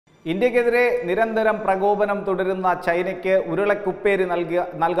ഇന്ത്യക്കെതിരെ നിരന്തരം പ്രകോപനം തുടരുന്ന ചൈനയ്ക്ക് ഉരുളക്കുപ്പേരി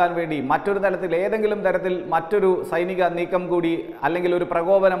നൽകാൻ വേണ്ടി മറ്റൊരു തലത്തിൽ ഏതെങ്കിലും തരത്തിൽ മറ്റൊരു സൈനിക നീക്കം കൂടി അല്ലെങ്കിൽ ഒരു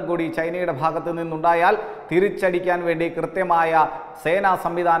പ്രകോപനം കൂടി ചൈനയുടെ ഭാഗത്ത് നിന്നുണ്ടായാൽ തിരിച്ചടിക്കാൻ വേണ്ടി കൃത്യമായ സേനാ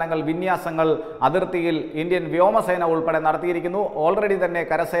സംവിധാനങ്ങൾ വിന്യാസങ്ങൾ അതിർത്തിയിൽ ഇന്ത്യൻ വ്യോമസേന ഉൾപ്പെടെ നടത്തിയിരിക്കുന്നു. ഓൾറെഡി തന്നെ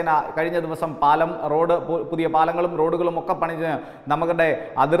കരസേന കഴിഞ്ഞ ദിവസം പുതിയ പാലങ്ങളും റോഡുകളും ഒക്കെ പണിഞ്ഞ് നമ്മുടെ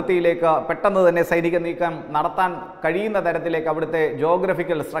അതിർത്തിയിലേക്ക് പെട്ടെന്ന് തന്നെ സൈനിക നീക്കം നടത്താൻ കഴിയുന്ന തരത്തിലേക്ക് അവിടുത്തെ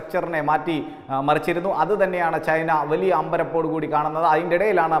ജോഗ്രഫിക്കൽ സ്ട്രക്ചറിനെ മാറ്റി മറിച്ചിരുന്നു. അത് തന്നെയാണ് ചൈന വലിയ അമ്പരപ്പോട് കൂടി കാണുന്നത്. അതിൻ്റെ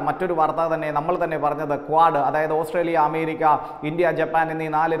ഇടയിലാണ് മറ്റൊരു വാർത്ത തന്നെ നമ്മൾ തന്നെ പറഞ്ഞത്. ക്വാഡ്, അതായത് ഓസ്ട്രേലിയ, അമേരിക്ക, ഇന്ത്യ, ജപ്പാൻ എന്നീ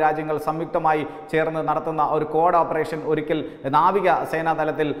 4 രാജ്യങ്ങൾ സംയുക്തമായി ചേർന്ന് നടത്തുന്ന ഒരു ക്വാഡ് ഓപ്പറേഷൻ ഒരിക്കൽ നാവിക സേനാ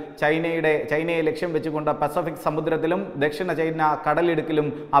തലത്തിൽ ചൈനയെ ലക്ഷ്യം വെച്ചുകൊണ്ട് പസഫിക് സമുദ്രത്തിലും ദക്ഷിണ ചൈന കടലിടുക്കിലും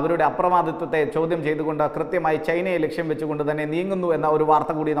അവരുടെ അപ്രമാദിത്വത്തെ ചോദ്യം ചെയ്തുകൊണ്ട് കൃത്യമായി ചൈനയെ ലക്ഷ്യം വെച്ചുകൊണ്ട് തന്നെ നീങ്ങുന്നു എന്ന ഒരു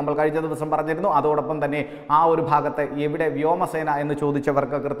വാർത്ത കൂടി നമ്മൾ കഴിഞ്ഞ ദിവസം പറഞ്ഞിരുന്നു. അതോടൊപ്പം തന്നെ ആ ഒരു ഭാഗത്ത് എവിടെ വ്യോമസേന എന്ന്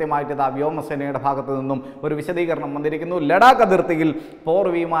ചോദിച്ചവർക്ക് കൃത്യമായിട്ട് ഇതാ വ്യോമസേനയുടെ ഭാഗത്തു നിന്നും ഒരു വിശദീകരണം വന്നിരിക്കുന്നു. ലഡാക്ക് അതിർത്തിയിൽ പോർ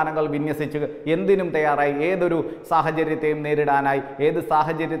വിമാനങ്ങൾ വിന്യസിച്ച് എന്തിനും തയ്യാറായി, ഏതൊരു സാഹചര്യത്തെയും നേരിടാനായി, ഏത്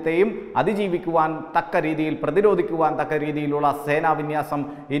സാഹചര്യത്തെയും അതിജീവിക്കുവാൻ തക്ക രീതിയിൽ, പ്രതിരോധിക്കുവാൻ തക്ക രീതിയിലുള്ള സേനാ വിന്യാസം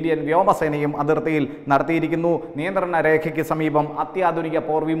ഇന്ത്യൻ വ്യോമസേനയും അതിർത്തിയിൽ നടത്തിയിരിക്കുന്നു. നിയന്ത്രണ രേഖയ്ക്ക് സമീപം അത്യാധുനിക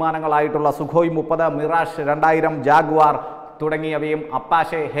പോർ വിമാനങ്ങളായിട്ടുള്ള സുഖോയ് 30, മിറാഷ് 2000, ജാഗ്വാർ തുടങ്ങിയവയും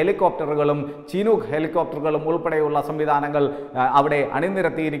അപ്പാഷെ ഹെലികോപ്റ്ററുകളും ചിനൂക്ക് ഹെലികോപ്റ്ററുകളും ഉൾപ്പെടെയുള്ള സംവിധാനങ്ങൾ അവിടെ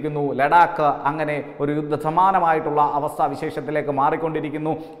അണിനിരത്തിയിരിക്കുന്നു. ലഡാക്ക് അങ്ങനെ ഒരു യുദ്ധസമാനമായിട്ടുള്ള അവസ്ഥാവിശേഷത്തിലേക്ക്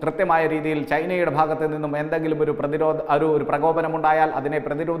മാറിക്കൊണ്ടിരിക്കുന്നു. കൃത്യമായ രീതിയിൽ ചൈനയുടെ ഭാഗത്ത് നിന്നും എന്തെങ്കിലും ഒരു പ്രകോപനമുണ്ടായാൽ അതിനെ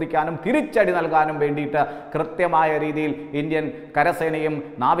പ്രതിരോധിക്കാനും തിരിച്ചടി നൽകാനും വേണ്ടിയിട്ട് കൃത്യമായ രീതിയിൽ ഇന്ത്യൻ കരസേനയും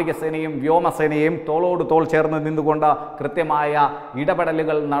നാവികസേനയും വ്യോമസേനയും തോളോട് തോൾ ചേർന്ന് നിന്നുകൊണ്ട് കൃത്യമായ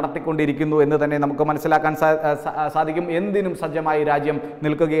ഇടപെടലുകൾ നടത്തിക്കൊണ്ടിരിക്കുന്നു എന്ന് തന്നെ നമുക്ക് മനസ്സിലാക്കാൻ സാധിക്കും. എന്തിനും സജ്ജമായി രാജ്യം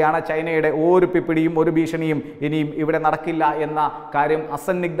നിൽക്കുകയാണ്. ചൈനയുടെ ഒരു പിപ്പിടിയും ഒരു ഭീഷണിയും ഇനിയും ഇവിടെ നടക്കില്ല എന്ന കാര്യം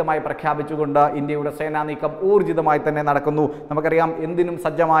അസന്നിഗ്ധമായി പ്രഖ്യാപിച്ചുകൊണ്ട് ഇന്ത്യയുടെ സേനാ നീക്കം ഊർജിതമായി തന്നെ നടക്കുന്നു. നമുക്കറിയാം, എന്തിനും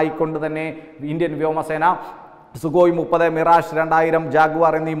സജ്ജമായിക്കൊണ്ട് തന്നെ ഇന്ത്യൻ വ്യോമസേന സുഖോയ് 30, മിറാഷ് 2000,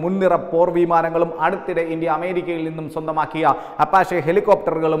 ജാഗ്വാർ എന്നീ മുൻനിര പോർ വിമാനങ്ങളും അടുത്തിടെ ഇന്ത്യ അമേരിക്കയിൽ നിന്നും സ്വന്തമാക്കിയ അപ്പാഷെ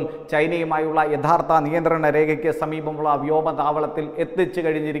ഹെലികോപ്റ്ററുകളും ചൈനയുമായുള്ള യഥാർത്ഥ നിയന്ത്രണ രേഖയ്ക്ക് സമീപമുള്ള വ്യോമതാവളത്തിൽ എത്തിച്ചു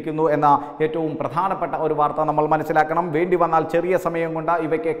കഴിഞ്ഞിരിക്കുന്നു എന്ന ഏറ്റവും പ്രധാനപ്പെട്ട ഒരു വാർത്ത നമ്മൾ മനസ്സിലാക്കണം. വേണ്ടി വന്നാൽ ചെറിയ സമയം കൊണ്ട്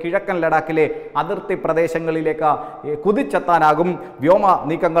ഇവയ്ക്ക് കിഴക്കൻ ലഡാക്കിലെ അതിർത്തി പ്രദേശങ്ങളിലേക്ക് കുതിച്ചെത്താനാകും. വ്യോമ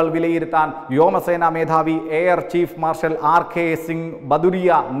നീക്കങ്ങൾ വിലയിരുത്താൻ വ്യോമസേനാ മേധാവി air chief marshal RK Singh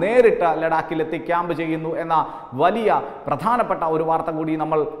ബദുരിയ നേരിട്ട് ലഡാക്കിലെത്തി ക്യാമ്പ് ചെയ്യുന്നു എന്ന വലിയ പ്രധാനപ്പെട്ട ഒരു വാർത്ത കൂടി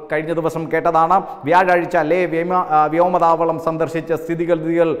നമ്മൾ കഴിഞ്ഞ ദിവസം കേട്ടതാണ്. വ്യാഴാഴ്ച ലേ വ്യോമതാവളം സന്ദർശിച്ച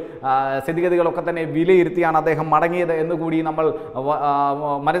സ്ഥിതിഗതികളൊക്കെ തന്നെ വിലയിരുത്തിയാണ് അദ്ദേഹം മടങ്ങിയത് എന്നുകൂടി നമ്മൾ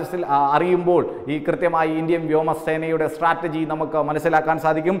മനസ്സിൽ അറിയുമ്പോൾ ഈ കൃത്യമായി ഇന്ത്യൻ വ്യോമസേനയുടെ സ്ട്രാറ്റജി നമുക്ക് മനസ്സിലാക്കാൻ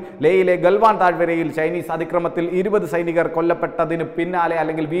സാധിക്കും. ലേയിലെ ഗൽവാൻ താഴ്വരയിൽ ചൈനീസ് അതിക്രമത്തിൽ 20 സൈനികർ കൊല്ലപ്പെട്ടതിന് പിന്നാലെ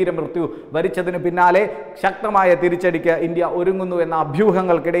അല്ലെങ്കിൽ വീരമൃത്യു വരിച്ചതിന് പിന്നാലെ ശക്തമായ തിരിച്ചടിക്ക് ഇന്ത്യ ഒരുങ്ങുന്നു എന്ന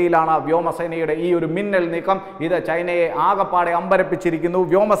അഭ്യൂഹങ്ങൾക്കിടയിലാണ് വ്യോമസേനയുടെ ഈ ഒരു മിന്നൽ നീക്കം. ഇത് ചൈനയെ ആകപ്പാടെ അമ്പരപ്പിച്ചിരിക്കുന്നു.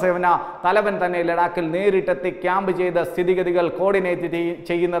 വ്യോമസേന തലവൻ തന്നെ ലഡാക്കിൽ നേരിട്ടെത്തി ക്യാമ്പ് ചെയ്ത സ്ഥിതിഗതികൾ കോർഡിനേറ്റ്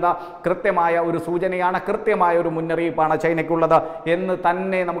ചെയ്യുന്നത് കൃത്യമായ ഒരു സൂചനയാണ്, കൃത്യമായ ഒരു മുന്നറിയിപ്പാണ് ചൈനയ്ക്കുള്ളത് എന്ന്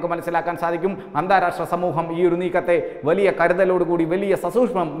തന്നെ നമുക്ക് മനസ്സിലാക്കാൻ സാധിക്കും. അന്താരാഷ്ട്ര സമൂഹം ഈ ഒരു നീക്കത്തെ വലിയ കരുതലോടുകൂടി വലിയ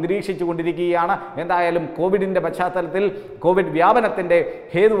സസൂക്ഷ്മം നിരീക്ഷിച്ചു കൊണ്ടിരിക്കുകയാണ്. എന്തായാലും കോവിഡിൻ്റെ പശ്ചാത്തലത്തിൽ കോവിഡ് വ്യാപനത്തിൻ്റെ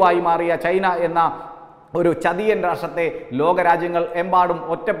ഹേതുവായി മാറിയ ചൈന എന്ന ഒരു ചതിയൻ രാഷ്ട്രത്തെ ലോകരാജ്യങ്ങൾ എമ്പാടും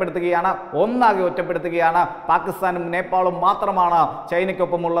ഒന്നാകെ ഒറ്റപ്പെടുത്തുകയാണ്. പാകിസ്ഥാനും നേപ്പാളും മാത്രമാണ്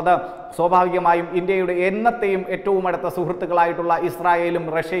ചൈനയ്ക്കൊപ്പമുള്ളത്. സ്വാഭാവികമായും ഇന്ത്യയുടെ എന്നത്തെയും ഏറ്റവും അടുത്ത സുഹൃത്തുക്കളായിട്ടുള്ള ഇസ്രായേലും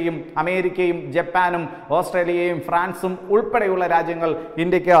റഷ്യയും അമേരിക്കയും ജപ്പാനും ഓസ്ട്രേലിയയും ഫ്രാൻസും ഉൾപ്പെടെയുള്ള രാജ്യങ്ങൾ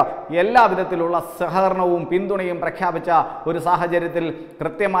ഇന്ത്യക്ക് എല്ലാവിധത്തിലുള്ള സഹകരണവും പിന്തുണയും പ്രഖ്യാപിച്ച ഒരു സാഹചര്യത്തിൽ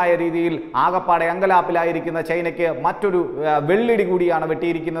കൃത്യമായ രീതിയിൽ ആകപ്പാടെ അങ്കലാപ്പിലായിരിക്കുന്ന ചൈനയ്ക്ക് മറ്റൊരു വെള്ളിടി കൂടിയാണ്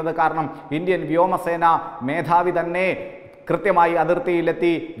വെട്ടിയിരിക്കുന്നത്. കാരണം ഇന്ത്യൻ വ്യോമസേന മേധാവി തന്നെ കൃത്യമായി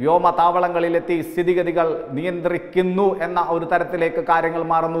അതിർത്തിയിലെത്തി വ്യോമതാവളങ്ങളിലെത്തി സ്ഥിതിഗതികൾ നിയന്ത്രിക്കുന്നു എന്ന ഒരു തരത്തിലേക്ക് കാര്യങ്ങൾ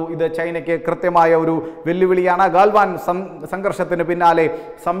മാറുന്നു. ഇത് ചൈനയ്ക്ക് കൃത്യമായ ഒരു വെല്ലുവിളിയാണ്. ഗാൽവാൻ സംഘർഷത്തിന് പിന്നാലെ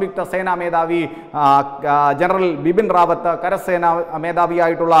സംയുക്ത സേനാ മേധാവി ജനറൽ ബിപിൻ റാവത്ത്, കരസേനാ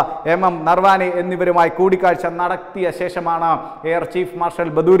മേധാവിയായിട്ടുള്ള MM നർവാനെ എന്നിവരുമായി കൂടിക്കാഴ്ച നടത്തിയ ശേഷമാണ് എയർ ചീഫ്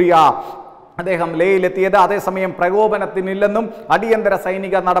മാർഷൽ ബദൂരിയ അദ്ദേഹം ലേയിലെത്തിയത്. അതേസമയം പ്രകോപനത്തിനില്ലെന്നും അടിയന്തര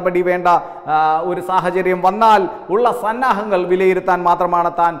സൈനിക നടപടി വേണ്ട ഒരു സാഹചര്യം വന്നാൽ ഉള്ള സന്നാഹങ്ങൾ വിലയിരുത്താൻ മാത്രമാണ്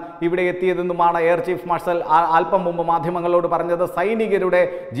താൻ ഇവിടെ എത്തിയതെന്നുമാണ് എയർ ചീഫ് മാർഷൽ അല്പം മുമ്പ് മാധ്യമങ്ങളോട് പറഞ്ഞത്. സൈനികരുടെ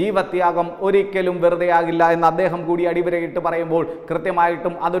ജീവത്യാഗം ഒരിക്കലും വെറുതെയാകില്ല എന്ന് അദ്ദേഹം കൂടി അടിവരയിട്ട് പറയുമ്പോൾ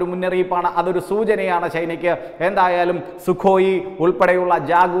കൃത്യമായിട്ടും അതൊരു മുന്നറിയിപ്പാണ്, അതൊരു സൂചനയാണ് ചൈനയ്ക്ക്. എന്തായാലും സുഖോയി ഉൾപ്പെടെയുള്ള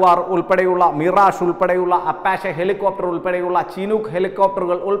ജാഗ്വാർ ഉൾപ്പെടെയുള്ള മിറാഷ് ഉൾപ്പെടെയുള്ള അപ്പാഷെ ഹെലികോപ്റ്റർ ഉൾപ്പെടെയുള്ള ചിനൂക്ക്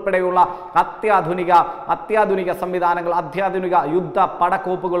ഹെലികോപ്റ്ററുകൾ ഉൾപ്പെടെയുള്ള അത്യാധുനിക സംവിധാനങ്ങൾ, അത്യാധുനിക യുദ്ധ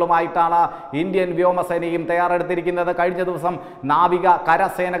പടക്കോപ്പുകളുമായിട്ടാണ് ഇന്ത്യൻ വ്യോമസേനയും തയ്യാറെടുത്തിരിക്കുന്നത്. കഴിഞ്ഞ ദിവസം നാവിക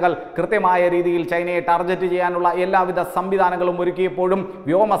കരസേനകൾ കൃത്യമായ രീതിയിൽ ചൈനയെ ടാർഗറ്റ് ചെയ്യാനുള്ള എല്ലാവിധ സംവിധാനങ്ങളും ഒരുക്കിയപ്പോഴും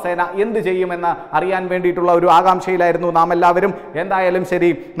വ്യോമസേന എന്ത് ചെയ്യുമെന്ന് അറിയാൻ വേണ്ടിയിട്ടുള്ള ഒരു ആകാംക്ഷയിലായിരുന്നു നാം എല്ലാവരും. എന്തായാലും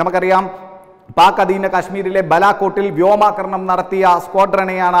ശരി, നമുക്കറിയാം പാക് അധീന കാശ്മീരിലെ ബലാക്കോട്ടിൽ വ്യോമാക്രമണം നടത്തിയ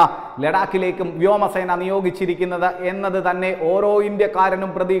സ്ക്വാഡ്രനെയാണ് ലഡാക്കിലേക്കും വ്യോമസേന നിയോഗിച്ചിരിക്കുന്നത് എന്നത് തന്നെ ഓരോ ഇന്ത്യക്കാരനും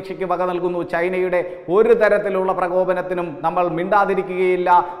പ്രതീക്ഷയ്ക്ക് വക നൽകുന്നു. ചൈനയുടെ ഒരു തരത്തിലുള്ള പ്രകോപനത്തിനും നമ്മൾ മിണ്ടാതിരിക്കുകയില്ല,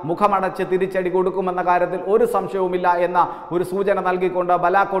 മുഖമടച്ച് തിരിച്ചടി കൊടുക്കുമെന്ന കാര്യത്തിൽ ഒരു സംശയവുമില്ല എന്ന ഒരു സൂചന നൽകിക്കൊണ്ട്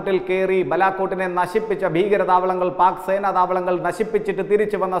ബലാക്കോട്ടിൽ കയറി ബലാക്കോട്ടിനെ നശിപ്പിച്ച ഭീകരതാവളങ്ങൾ, പാക് സേനാ താവളങ്ങൾ നശിപ്പിച്ചിട്ട്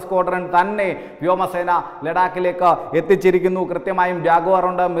തിരിച്ചു വന്ന സ്ക്വാഡ്രൻ തന്നെ വ്യോമസേന ലഡാക്കിലേക്ക് എത്തിച്ചിരിക്കുന്നു. കൃത്യമായും ജാഗ്വാർ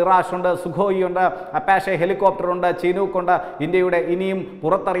ഉണ്ട്, മിറാഷ് ഉണ്ട്, സുഖോയി ഉണ്ട്, അപ്പാഷെ ഹെലികോപ്റ്റർ ഉണ്ട്, ചിനൂക്ക് ഉണ്ട്. ഇന്ത്യയുടെ ഇനിയും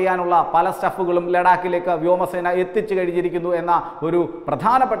പുറത്തറിയാനുള്ള പല സ്റ്റഫുകളും ലഡാക്കിലേക്ക് വ്യോമസേന എത്തിച്ചു കഴിഞ്ഞിരിക്കുന്നു എന്ന ഒരു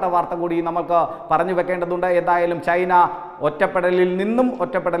പ്രധാനപ്പെട്ട വാർത്ത കൂടി നമുക്ക് പറഞ്ഞു വെക്കേണ്ടതുണ്ട്. എന്തായാലും ചൈന ഒറ്റപ്പെടലിൽ നിന്നും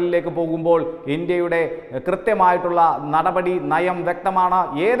ഒറ്റപ്പെടലിലേക്ക് പോകുമ്പോൾ ഇന്ത്യയുടെ കൃത്യമായിട്ടുള്ള നടപടി നയം വ്യക്തമാണ്.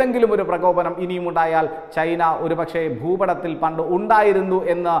 ഏതെങ്കിലും ഒരു പ്രകോപനം ഇനിയും ഉണ്ടായാൽ ചൈന ഒരുപക്ഷെ ഭൂപടത്തിൽ പണ്ട് ഉണ്ടായിരുന്നു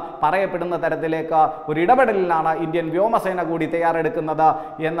എന്ന് പറയപ്പെടുന്ന തരത്തിലേക്ക് ഒരു ഇടപെടലിനാണ് ഇന്ത്യൻ വ്യോമസേന കൂടി തയ്യാറെടുക്കുന്നത്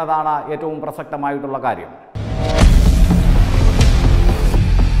എന്നതാണ് ഏറ്റവും പ്രസക്തമായിട്ടുള്ള കാര്യം.